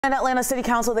And Atlanta City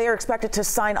Council, they are expected to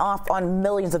sign off on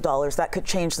millions of dollars that could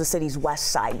change the city's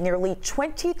west side. Nearly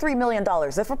 $23 million.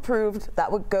 If approved,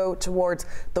 that would go towards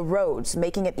the roads,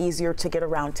 making it easier to get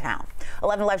around town.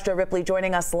 11 Alive's Joe Ripley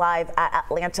joining us live at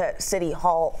Atlanta City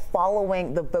Hall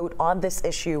following the vote on this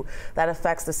issue that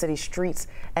affects the city's streets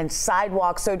and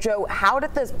sidewalks. So, Joe, how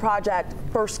did this project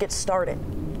first get started?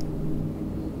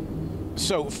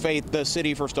 So, Faith, the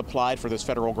city first applied for this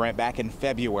federal grant back in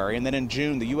February, and then in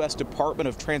June, the U.S. Department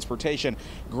of Transportation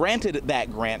granted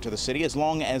that grant to the city as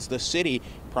long as the city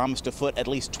promised to foot at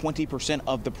least 20%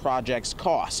 of the project's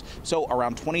costs. So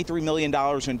around $23 million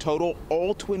in total,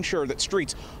 all to ensure that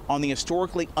streets on the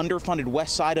historically underfunded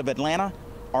west side of Atlanta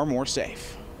are more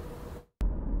safe.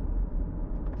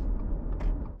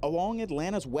 Along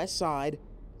Atlanta's west side,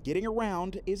 getting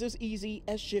around is as easy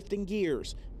as shifting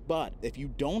gears. But if you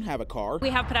don't have a car, we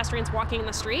have pedestrians walking in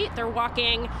the street. They're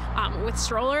walking with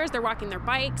strollers. They're walking their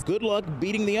bikes. Good luck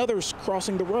beating the others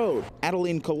crossing the road.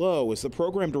 Adeline Calo is the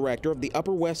program director of the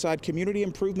Upper West Side Community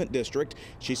Improvement District.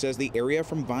 She says the area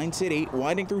from Vine City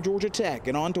winding through Georgia Tech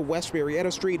and on to West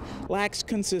Marietta Street lacks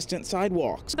consistent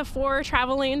sidewalks. The 4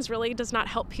 travel lanes really does not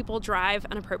help people drive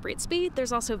an appropriate speed.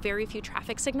 There's also very few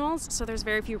traffic signals, so there's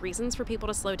very few reasons for people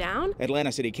to slow down.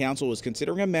 Atlanta City Council is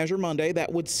considering a measure Monday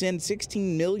that would send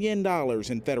 $16 million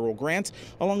in federal grants,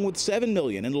 along with $7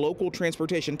 million in local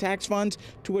transportation tax funds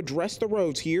to address the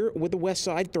roads here with the West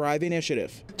Side Thrive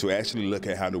initiative. To actually look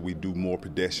at how do we do more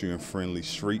pedestrian-friendly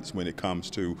streets when it comes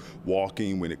to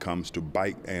walking, when it comes to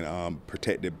bike and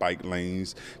protected bike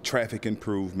lanes, traffic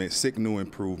improvements, signal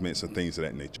improvements, and things of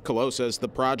that nature. Calo says the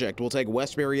project will take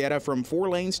West Marietta from 4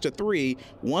 lanes to 3,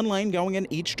 1 lane going in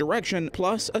each direction,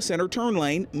 plus a center turn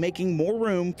lane, making more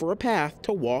room for a path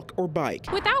to walk or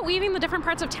bike. Without weaving the different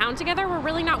parts of town together, we're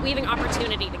really not weaving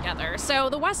opportunity together. So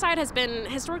the West Side has been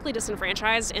historically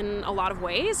disenfranchised in a lot of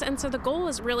ways, and so the goal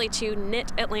is really to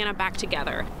knit Atlanta back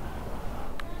together.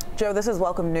 Joe, this is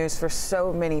welcome news for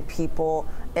so many people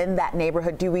in that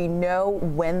neighborhood. Do we know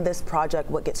when this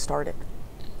project would get started?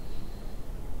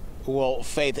 Well,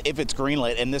 Faith, if it's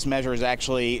greenlit, and this measure is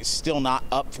actually still not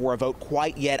up for a vote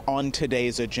quite yet on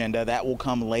today's agenda, that will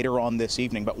come later on this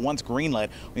evening. But once greenlit,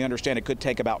 we understand it could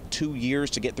take about 2 years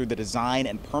to get through the design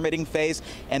and permitting phase,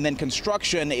 and then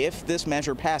construction, if this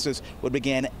measure passes, would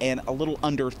begin in a little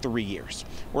under 3 years.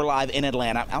 We're live in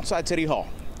Atlanta, outside City Hall.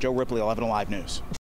 Joe Ripley, 11 Alive News.